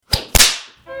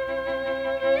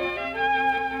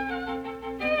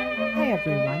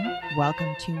everyone.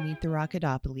 Welcome to Meet the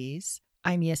Rockodopolis.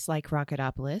 I'm Like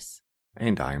Rockodopolis.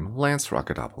 And I'm Lance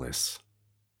Rockodopolis.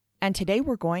 And today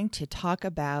we're going to talk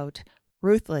about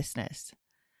ruthlessness.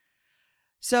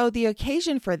 So the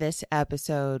occasion for this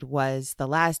episode was the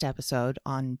last episode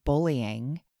on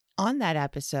bullying. On that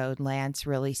episode, Lance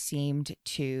really seemed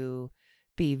to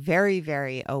be very,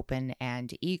 very open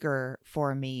and eager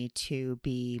for me to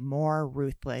be more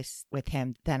ruthless with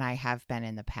him than I have been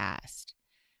in the past.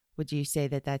 Would you say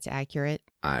that that's accurate?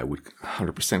 I would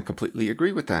 100% completely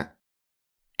agree with that.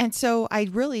 And so I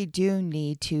really do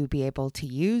need to be able to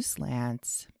use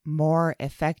Lance more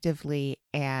effectively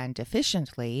and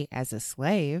efficiently as a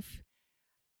slave.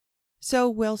 So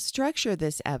we'll structure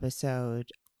this episode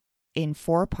in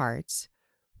 4 parts: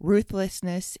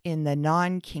 ruthlessness in the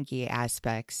non-kinky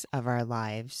aspects of our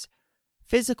lives,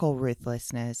 physical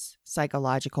ruthlessness,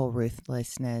 psychological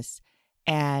ruthlessness,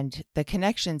 and the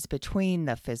connections between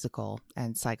the physical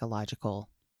and psychological.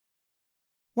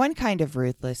 One kind of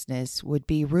ruthlessness would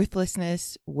be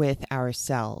ruthlessness with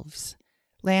ourselves.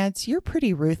 Lance, you're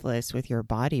pretty ruthless with your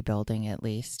bodybuilding, at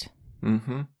least.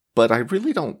 Mm-hmm. But I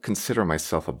really don't consider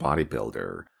myself a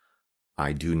bodybuilder.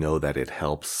 I do know that it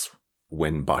helps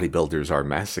when bodybuilders are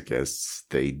masochists.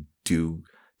 They do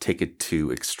take it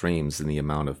to extremes in the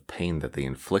amount of pain that they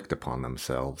inflict upon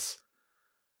themselves.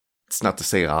 It's not to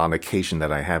say on occasion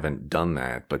that I haven't done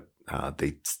that, but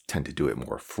they tend to do it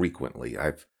more frequently.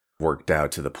 I've worked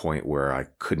out to the point where I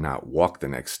could not walk the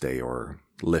next day or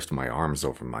lift my arms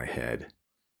over my head.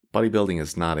 Bodybuilding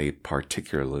is not a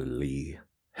particularly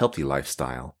healthy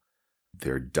lifestyle.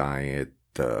 Their diet,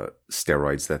 the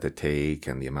steroids that they take,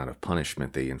 and the amount of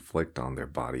punishment they inflict on their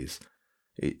bodies,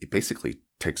 it basically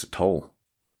takes a toll.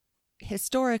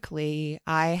 Historically,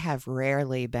 I have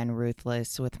rarely been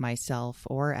ruthless with myself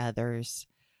or others.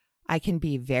 I can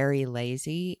be very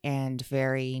lazy and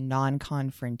very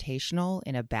non-confrontational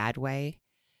in a bad way,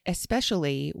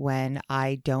 especially when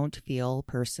I don't feel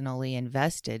personally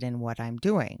invested in what I'm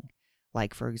doing,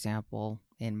 like, for example,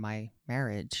 in my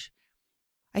marriage.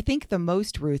 I think the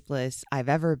most ruthless I've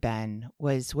ever been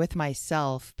was with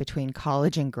myself between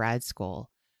college and grad school,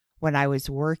 when I was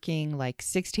working like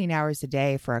 16 hours a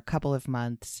day for a couple of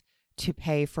months to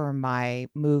pay for my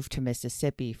move to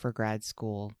Mississippi for grad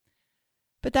school.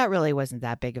 But that really wasn't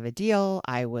that big of a deal.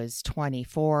 I was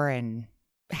 24 and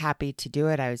happy to do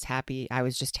it. I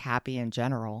was just happy in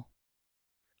general.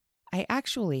 I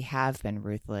actually have been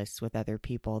ruthless with other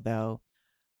people, though.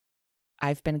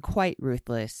 I've been quite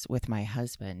ruthless with my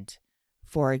husband.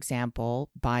 For example,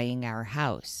 buying our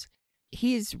house.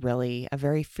 He's really a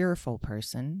very fearful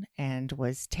person and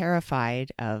was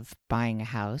terrified of buying a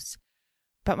house.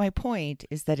 But my point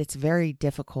is that it's very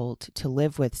difficult to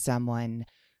live with someone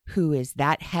who is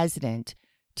that hesitant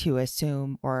to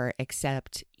assume or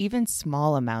accept even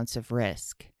small amounts of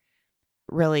risk. It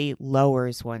really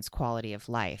lowers one's quality of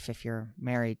life if you're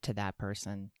married to that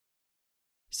person.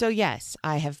 So yes,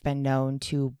 I have been known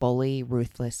to bully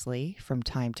ruthlessly from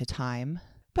time to time,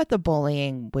 but the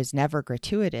bullying was never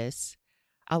gratuitous.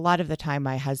 A lot of the time,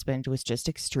 my husband was just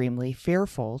extremely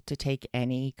fearful to take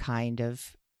any kind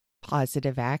of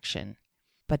positive action.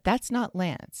 But that's not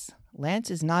Lance.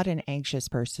 Lance is not an anxious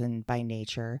person by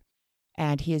nature,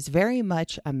 and he is very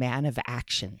much a man of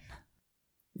action.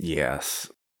 Yes,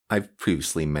 I've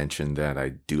previously mentioned that I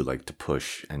do like to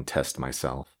push and test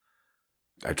myself.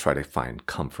 I try to find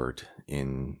comfort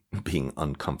in being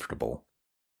uncomfortable.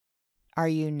 Are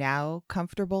you now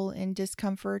comfortable in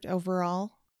discomfort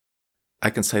overall? I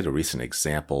can cite a recent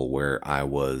example where I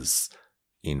was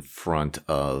in front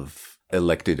of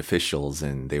elected officials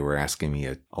and they were asking me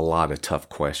a lot of tough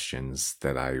questions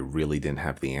that I really didn't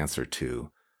have the answer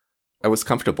to. I was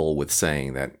comfortable with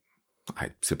saying that I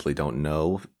simply don't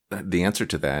know the answer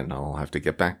to that, and I'll have to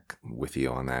get back with you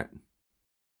on that.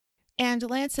 And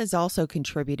Lance has also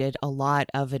contributed a lot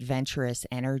of adventurous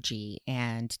energy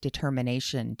and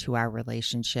determination to our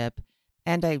relationship,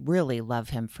 and I really love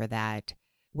him for that.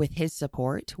 With his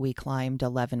support, we climbed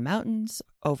 11 mountains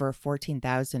over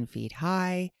 14,000 feet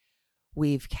high.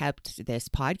 We've kept this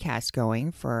podcast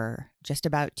going for just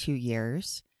about 2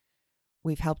 years.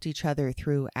 We've helped each other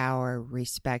through our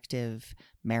respective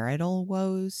marital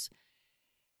woes.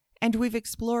 And we've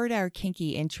explored our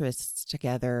kinky interests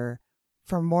together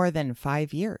for more than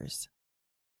 5 years.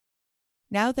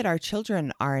 Now that our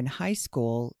children are in high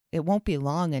school, it won't be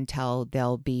long until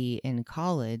they'll be in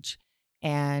college,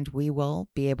 and we will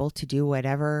be able to do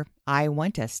whatever I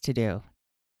want us to do.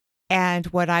 And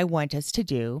what I want us to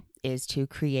do is to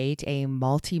create a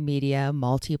multimedia,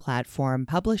 multi-platform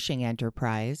publishing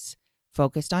enterprise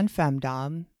focused on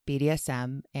femdom,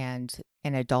 BDSM and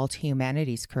an adult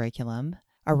humanities curriculum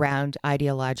around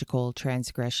ideological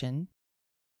transgression.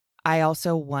 I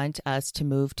also want us to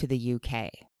move to the UK.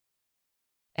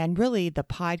 And really, the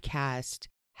podcast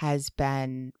has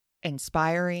been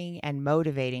inspiring and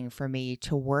motivating for me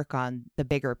to work on the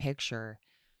bigger picture.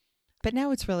 But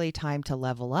now it's really time to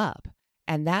level up.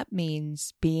 And that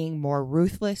means being more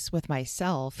ruthless with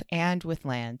myself and with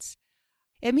Lance.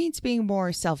 It means being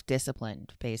more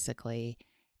self-disciplined, basically,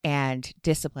 and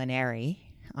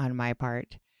disciplinary on my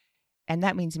part. And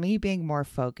that means me being more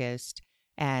focused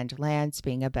and Lance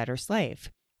being a better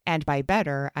slave. And by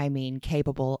better, I mean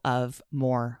capable of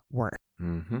more work.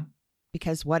 Mm-hmm.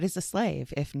 Because what is a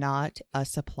slave if not a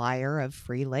supplier of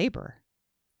free labor?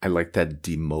 I like that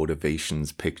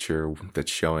demotivations picture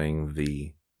that's showing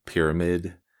the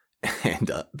pyramid,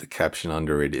 and the caption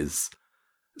under it is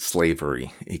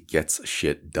slavery. It gets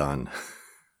shit done.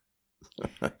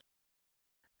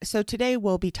 So today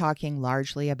we'll be talking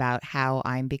largely about how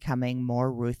I'm becoming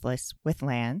more ruthless with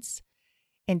Lance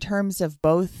in terms of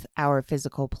both our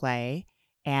physical play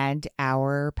and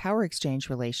our power exchange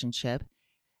relationship.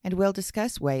 And we'll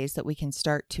discuss ways that we can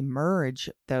start to merge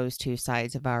those two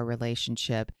sides of our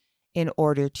relationship in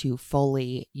order to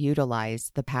fully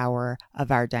utilize the power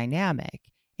of our dynamic,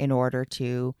 in order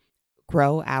to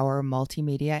grow our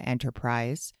multimedia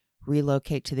enterprise,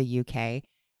 relocate to the UK,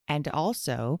 and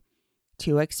also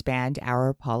to expand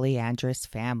our polyandrous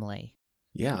family.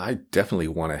 Yeah, I definitely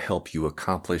want to help you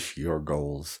accomplish your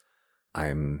goals.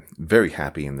 I'm very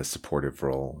happy in the supportive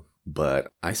role,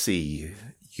 but I see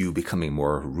you becoming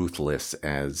more ruthless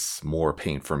as more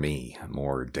pain for me,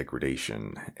 more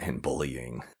degradation and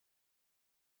bullying.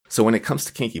 So when it comes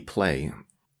to kinky play,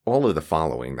 all of the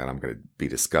following that I'm going to be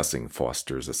discussing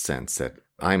fosters a sense that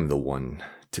I'm the one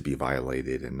to be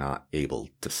violated and not able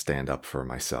to stand up for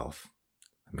myself.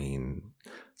 I mean,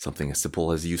 something as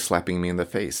simple as you slapping me in the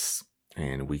face,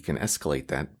 and we can escalate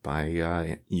that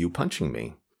by you punching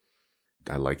me.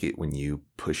 I like it when you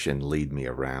push and lead me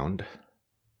around.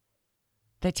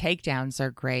 The takedowns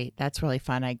are great. That's really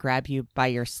fun. I grab you by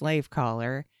your slave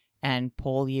collar and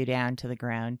pull you down to the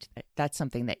ground. That's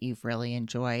something that you've really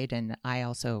enjoyed, and I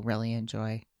also really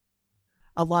enjoy.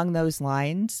 Along those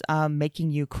lines,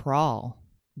 making you crawl,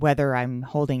 whether I'm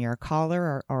holding your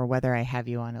collar or whether I have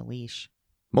you on a leash.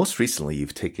 Most recently,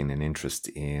 you've taken an interest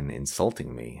in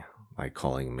insulting me by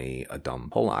calling me a dumb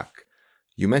Polak.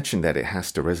 You mentioned that it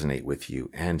has to resonate with you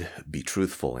and be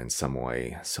truthful in some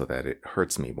way so that it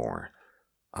hurts me more.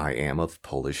 I am of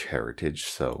Polish heritage,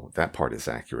 so that part is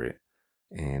accurate.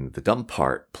 And the dumb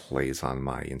part plays on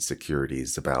my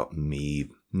insecurities about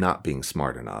me not being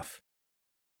smart enough.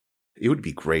 It would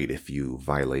be great if you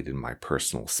violated my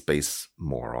personal space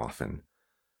more often.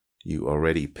 You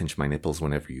already pinch my nipples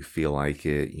whenever you feel like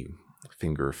it. You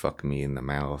finger fuck me in the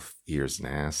mouth, ears, and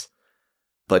ass.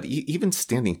 But even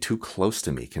standing too close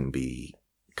to me can be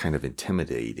kind of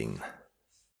intimidating.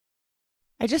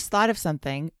 I just thought of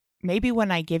something. Maybe when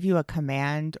I give you a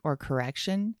command or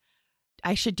correction,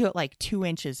 I should do it like 2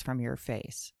 inches from your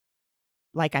face.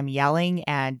 Like I'm yelling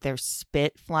and there's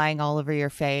spit flying all over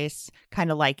your face,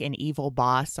 kind of like an evil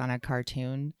boss on a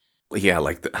cartoon. Yeah,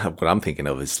 like what I'm thinking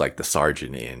of is like the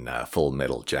sergeant in Full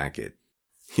Metal Jacket.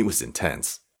 He was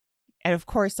intense. And of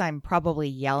course, I'm probably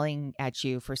yelling at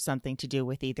you for something to do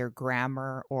with either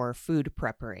grammar or food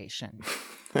preparation.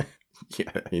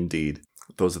 Yeah, indeed.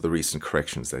 Those are the recent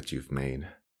corrections that you've made.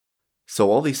 So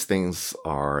all these things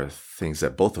are things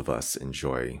that both of us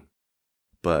enjoy.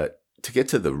 But to get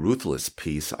to the ruthless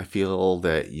piece, I feel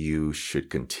that you should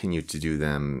continue to do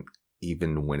them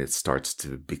even when it starts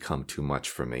to become too much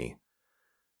for me.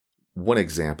 One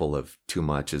example of too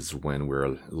much is when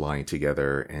we're lying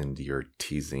together and you're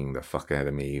teasing the fuck out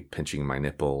of me, pinching my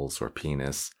nipples or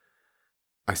penis.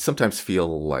 I sometimes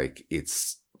feel like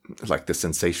it's like the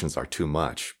sensations are too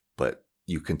much, but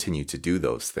you continue to do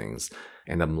those things.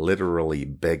 And I'm literally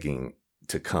begging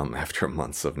to come after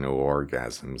months of no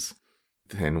orgasms.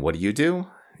 Then what do?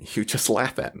 You just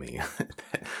laugh at me.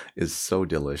 That is so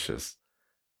delicious.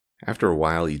 After a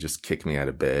while, you just kick me out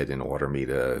of bed and order me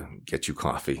to get you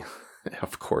coffee.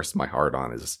 Of course, my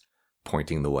hard-on is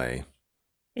pointing the way.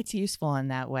 It's useful in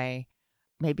that way.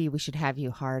 Maybe we should have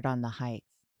you hard on the heights,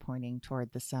 pointing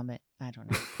toward the summit. I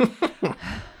don't know.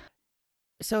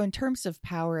 So in terms of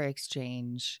power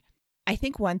exchange, I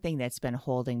think one thing that's been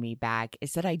holding me back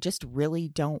is that I just really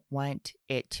don't want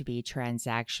it to be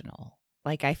transactional.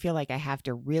 Like, I feel like I have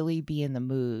to really be in the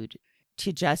mood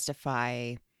to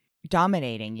justify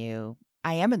dominating you.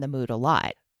 I am in the mood a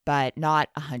lot, but not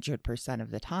 100%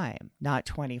 of the time, not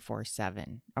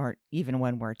 24/7, or even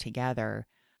when we're together.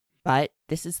 But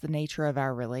this is the nature of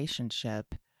our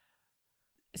relationship.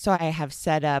 So I have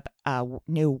set up a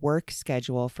new work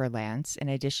schedule for Lance in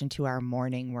addition to our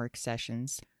morning work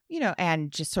sessions,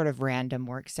 and just sort of random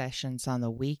work sessions on the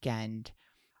weekend.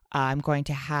 I'm going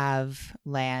to have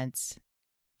Lance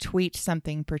tweet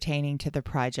something pertaining to the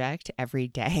project every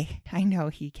day. I know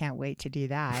he can't wait to do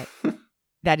that.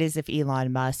 That is if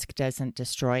Elon Musk doesn't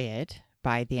destroy it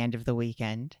by the end of the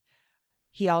weekend.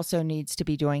 He also needs to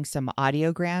be doing some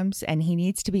audiograms, and he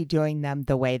needs to be doing them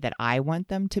the way that I want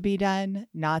them to be done,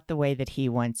 not the way that he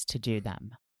wants to do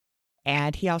them.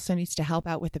 And he also needs to help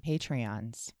out with the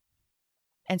Patreons.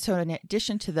 And so in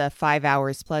addition to the 5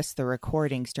 hours plus the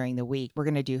recordings during the week, we're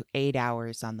going to do 8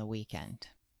 hours on the weekend.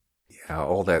 Yeah,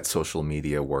 all that social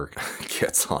media work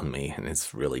gets on me, and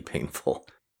it's really painful.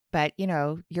 But,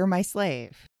 you're my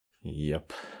slave.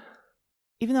 Yep.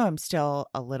 Even though I'm still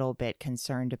a little bit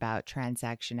concerned about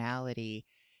transactionality,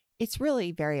 it's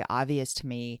really very obvious to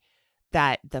me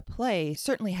that the play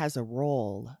certainly has a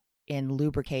role in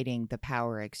lubricating the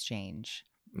power exchange.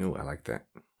 Ooh, I like that.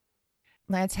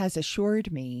 Lance has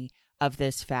assured me of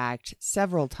this fact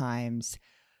several times,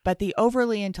 but the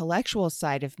overly intellectual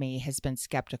side of me has been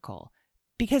skeptical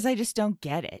because I just don't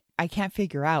get it. I can't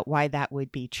figure out why that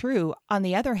would be true. On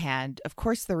the other hand, of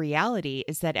course, the reality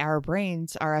is that our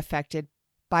brains are affected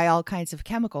by all kinds of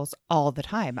chemicals all the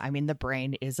time. I mean, the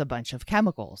brain is a bunch of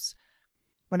chemicals.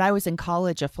 When I was in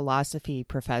college, a philosophy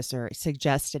professor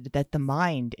suggested that the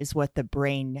mind is what the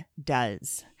brain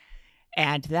does.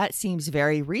 And that seems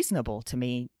very reasonable to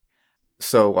me.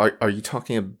 So are you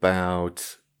talking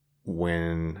about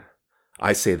when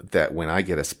I say that when I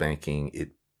get a spanking, it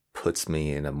puts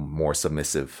me in a more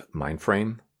submissive mind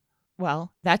frame?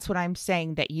 Well, that's what I'm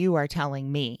saying that you are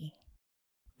telling me.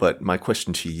 But my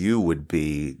question to you would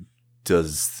be,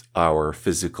 does our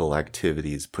physical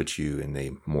activities put you in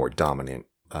a more dominant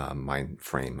mind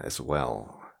frame as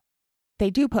well? They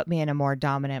do put me in a more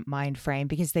dominant mind frame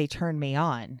because they turn me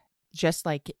on, just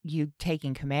like you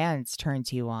taking commands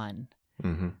turns you on,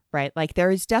 right? Like there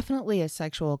is definitely a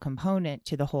sexual component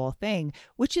to the whole thing,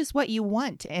 which is what you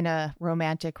want in a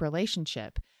romantic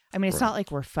relationship. I mean, it's not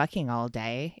like we're fucking all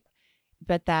day,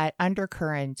 but that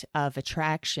undercurrent of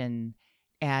attraction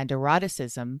and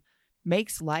eroticism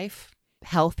makes life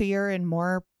healthier and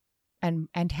more and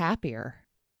happier.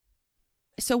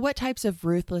 So what types of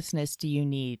ruthlessness do you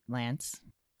need, Lance?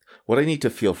 What I need to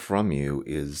feel from you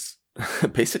is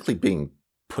basically being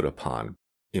put upon,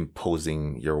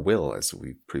 imposing your will, as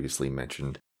we previously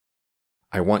mentioned.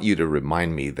 I want you to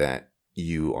remind me that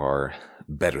you are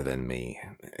better than me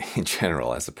in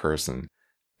general as a person.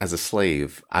 As a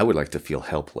slave, I would like to feel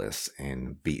helpless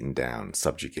and beaten down,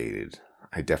 subjugated.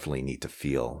 I definitely need to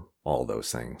feel all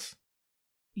those things.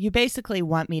 You basically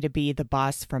want me to be the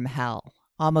boss from hell,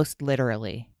 almost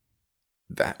literally.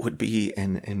 That would be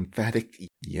an emphatic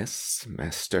yes,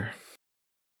 master.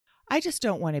 I just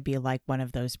don't want to be like one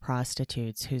of those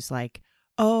prostitutes who's like,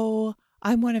 oh,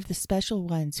 I'm one of the special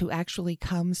ones who actually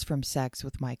comes from sex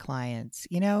with my clients,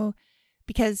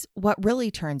 Because what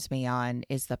really turns me on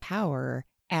is the power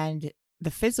and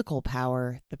the physical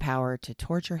power, the power to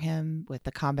torture him with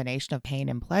the combination of pain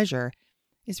and pleasure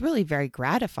is really very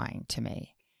gratifying to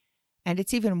me. And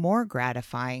it's even more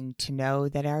gratifying to know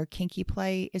that our kinky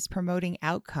play is promoting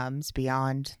outcomes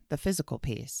beyond the physical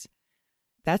piece.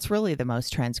 That's really the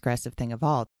most transgressive thing of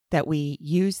all, that we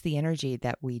use the energy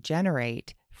that we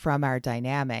generate from our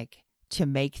dynamic to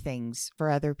make things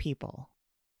for other people.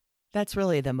 That's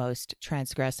really the most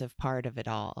transgressive part of it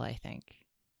all, I think.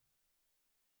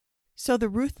 So the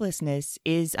ruthlessness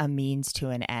is a means to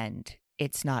an end.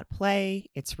 It's not play,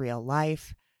 it's real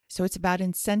life. So it's about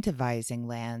incentivizing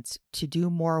Lance to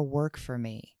do more work for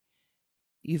me.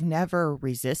 You've never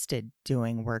resisted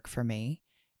doing work for me,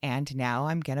 and now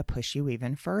I'm going to push you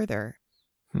even further.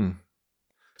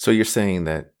 So you're saying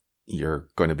that you're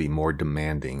going to be more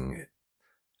demanding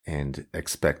and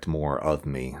expect more of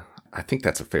me. I think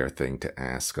that's a fair thing to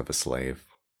ask of a slave.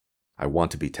 I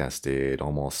want to be tested,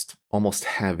 almost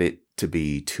have it to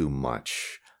be too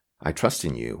much. I trust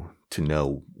in you to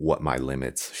know what my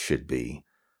limits should be.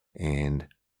 And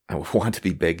I want to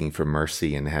be begging for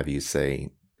mercy and have you say,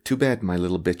 too bad, my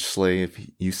little bitch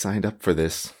slave, you signed up for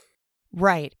this.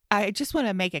 Right. I just want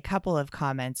to make a couple of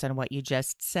comments on what you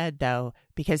just said, though,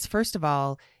 because first of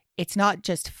all, it's not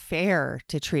just fair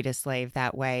to treat a slave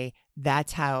that way.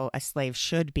 That's how a slave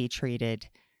should be treated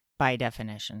by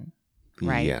definition.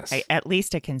 Right? Yes. At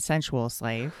least a consensual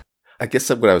slave. I guess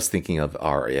what I was thinking of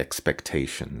are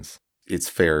expectations. It's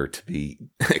fair to be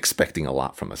expecting a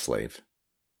lot from a slave.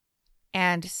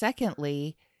 And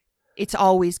secondly, it's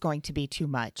always going to be too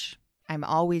much. I'm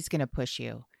always going to push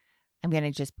you. I'm going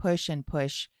to just push and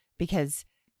push because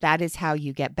that is how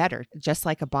you get better, just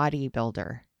like a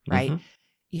bodybuilder, right? Mm-hmm.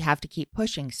 You have to keep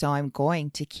pushing. So I'm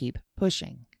going to keep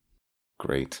pushing.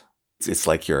 Great. It's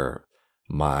like you're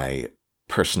my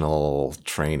personal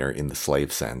trainer in the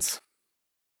slave sense.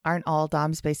 Aren't all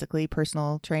DOMs basically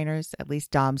personal trainers? At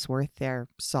least DOMs worth their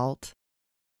salt.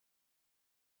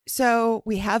 So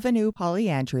we have a new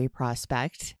polyandry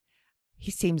prospect. He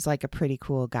seems like a pretty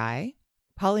cool guy.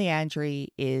 Polyandry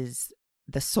is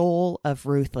the soul of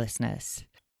ruthlessness.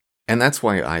 And that's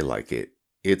why I like it.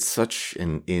 It's such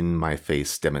an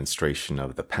in-my-face demonstration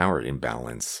of the power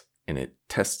imbalance, and it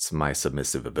tests my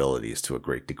submissive abilities to a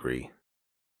great degree.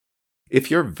 If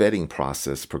your vetting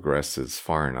process progresses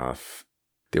far enough,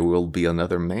 there will be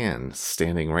another man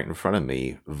standing right in front of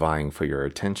me vying for your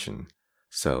attention.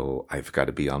 So I've got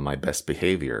to be on my best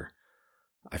behavior.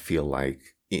 I feel like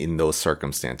in those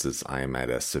circumstances, I am at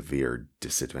a severe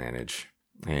disadvantage.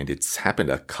 And it's happened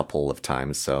a couple of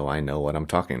times, so I know what I'm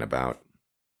talking about.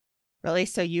 Really?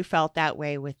 So you felt that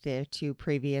way with the two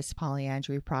previous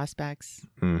polyandry prospects?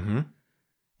 Mm-hmm.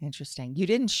 Interesting. You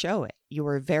didn't show it. You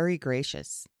were very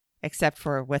gracious, except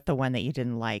for with the one that you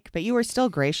didn't like. But you were still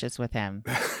gracious with him.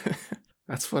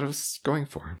 That's what I was going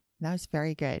for. That was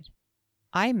very good.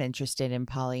 I'm interested in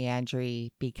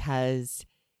polyandry because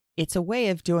it's a way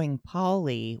of doing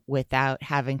poly without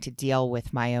having to deal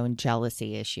with my own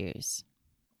jealousy issues.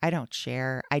 I don't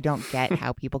share. I don't get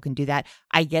how people can do that.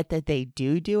 I get that they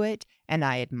do it, and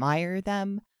I admire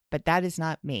them, but that is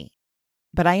not me.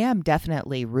 But I am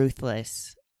definitely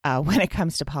ruthless when it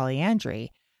comes to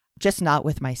polyandry, just not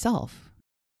with myself.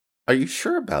 Are you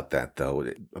sure about that,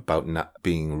 though, about not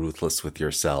being ruthless with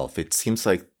yourself? It seems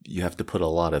like you have to put a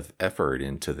lot of effort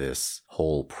into this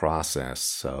whole process,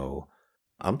 so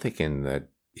I'm thinking that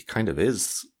it kind of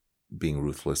is being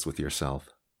ruthless with yourself.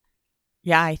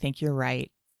 Yeah, I think you're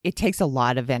right. It takes a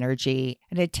lot of energy,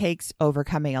 and it takes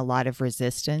overcoming a lot of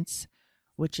resistance,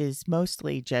 which is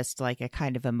mostly just like a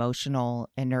kind of emotional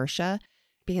inertia,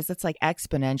 because it's like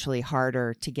exponentially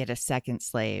harder to get a second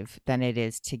slave than it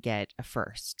is to get a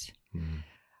first. Mm.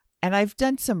 And I've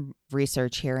done some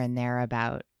research here and there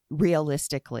about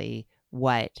realistically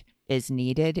what is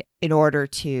needed in order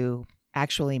to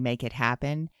actually make it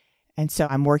happen. And so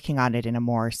I'm working on it in a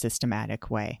more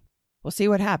systematic way. We'll see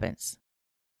what happens.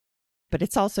 But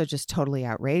it's also just totally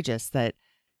outrageous that,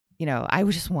 you know, I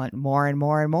just want more and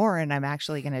more and more, and I'm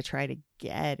actually going to try to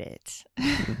get it.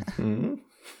 Mm-hmm.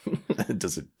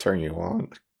 Does it turn you on?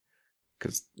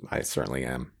 Because I certainly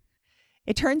am.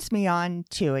 It turns me on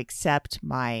to accept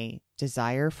my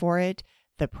desire for it.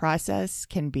 The process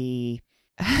can be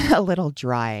a little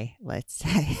dry, let's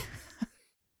say.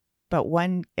 But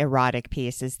one erotic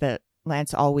piece is that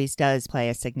Lance always does play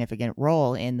a significant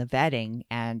role in the vetting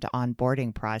and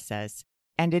onboarding process.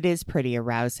 And it is pretty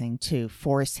arousing to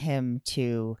force him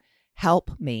to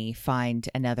help me find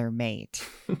another mate.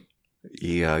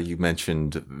 Yeah, you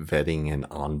mentioned vetting and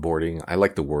onboarding. I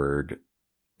like the word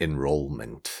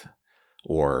enrollment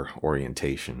or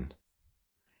orientation.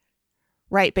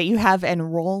 Right, but you have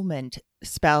enrollment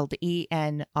spelled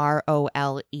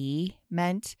ENROLE,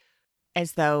 meant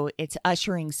as though it's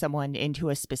ushering someone into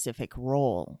a specific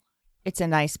role. It's a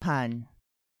nice pun.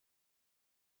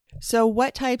 So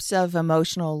what types of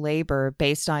emotional labor,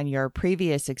 based on your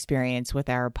previous experience with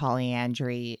our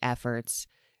polyandry efforts,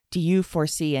 do you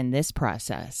foresee in this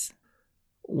process?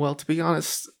 Well, to be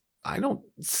honest, I don't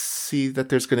see that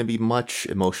there's going to be much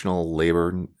emotional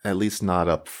labor, at least not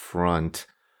up front.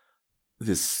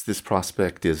 This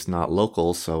prospect is not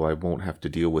local, so I won't have to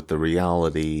deal with the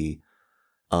reality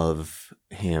of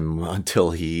him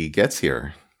until he gets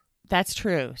here. That's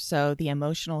true. So the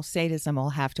emotional sadism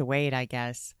will have to wait, I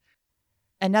guess.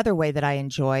 Another way that I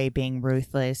enjoy being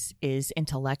ruthless is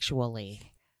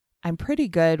intellectually. I'm pretty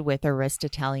good with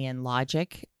Aristotelian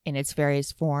logic in its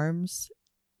various forms.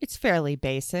 It's fairly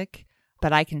basic,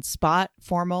 but I can spot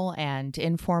formal and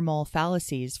informal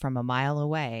fallacies from a mile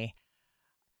away.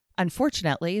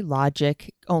 Unfortunately,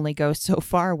 logic only goes so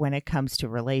far when it comes to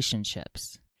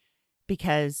relationships,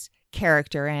 because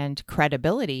character and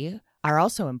credibility are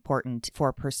also important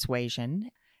for persuasion,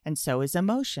 and so is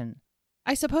emotion.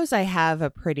 I suppose I have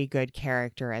a pretty good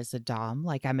character as a dom,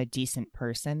 like I'm a decent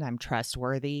person, I'm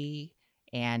trustworthy,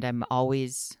 and I'm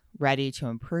always ready to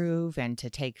improve and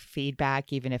to take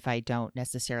feedback even if I don't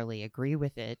necessarily agree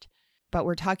with it. But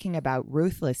we're talking about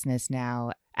ruthlessness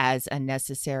now as a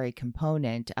necessary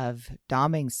component of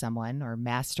doming someone or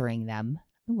mastering them.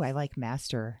 Ooh, I like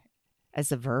master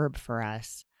as a verb for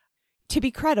us. To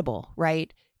be credible,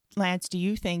 right? Lance, do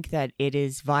you think that it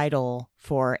is vital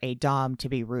for a dom to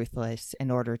be ruthless in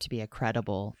order to be a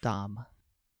credible dom?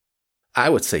 I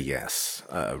would say yes.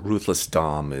 Ruthless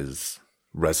Dom is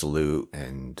resolute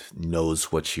and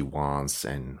knows what she wants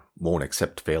and won't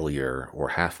accept failure or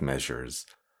half measures.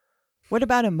 What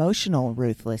about emotional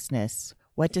ruthlessness?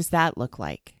 What does that look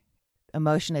like?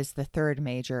 Emotion is the third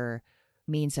major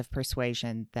means of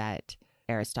persuasion that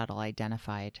Aristotle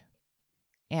identified.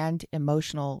 And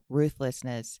emotional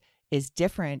ruthlessness is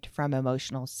different from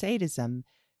emotional sadism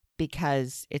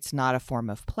because it's not a form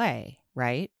of play,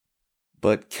 right?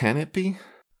 But can it be?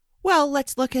 Well,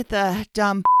 let's look at the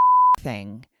dumb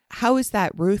thing. How is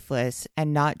that ruthless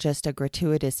and not just a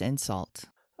gratuitous insult?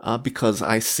 Because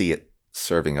I see it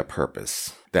serving a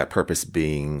purpose. That purpose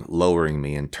being lowering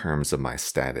me in terms of my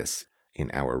status in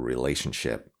our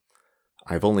relationship.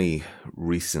 I've only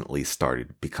recently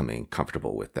started becoming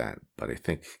comfortable with that, but I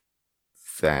think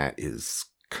that is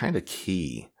kind of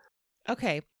key.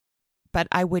 Okay, but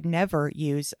I would never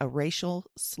use a racial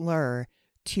slur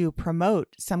to promote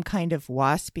some kind of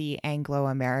waspy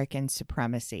Anglo-American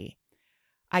supremacy.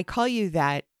 I call you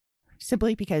that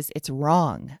simply because it's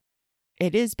wrong.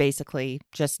 It is basically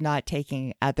just not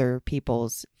taking other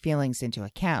people's feelings into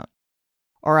account,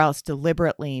 or else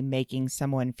deliberately making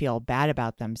someone feel bad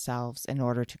about themselves in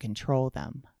order to control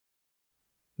them.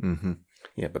 Mm-hmm.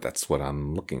 Yeah, but that's what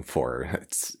I'm looking for.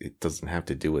 It doesn't have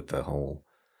to do with the whole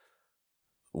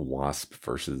WASP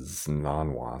versus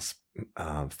non-WASP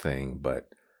thing, but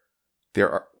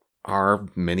there are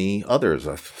many others,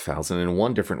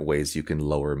 1,001 different ways you can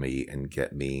lower me and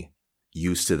get me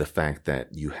used to the fact that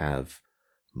you have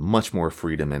much more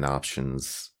freedom and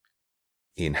options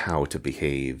in how to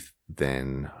behave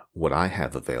than what I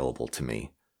have available to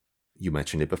me. You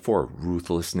mentioned it before.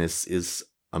 Ruthlessness is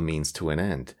a means to an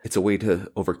end. It's a way to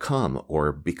overcome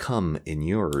or become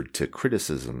inured to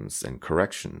criticisms and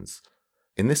corrections.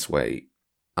 In this way,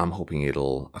 I'm hoping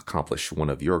it'll accomplish one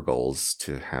of your goals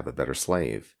to have a better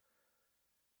slave.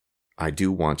 I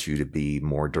do want you to be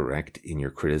more direct in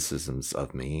your criticisms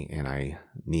of me, and I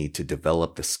need to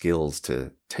develop the skills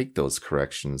to take those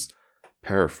corrections,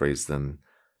 paraphrase them,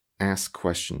 ask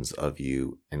questions of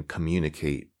you, and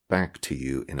communicate back to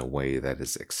you in a way that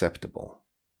is acceptable.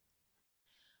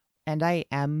 And I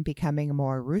am becoming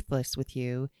more ruthless with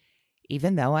you,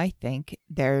 even though I think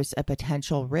there's a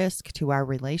potential risk to our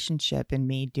relationship in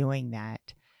me doing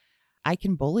that. I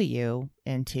can bully you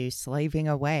into slaving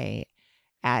away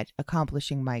at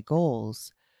accomplishing my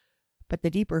goals, but the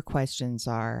deeper questions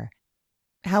are,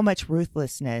 how much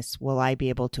ruthlessness will I be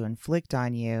able to inflict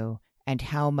on you, and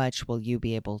how much will you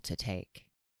be able to take?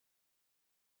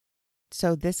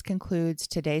 So this concludes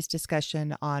today's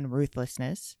discussion on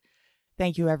ruthlessness.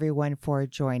 Thank you, everyone, for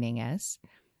joining us.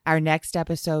 Our next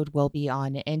episode will be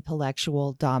on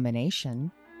intellectual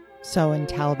domination. So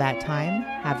until that time,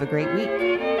 have a great week.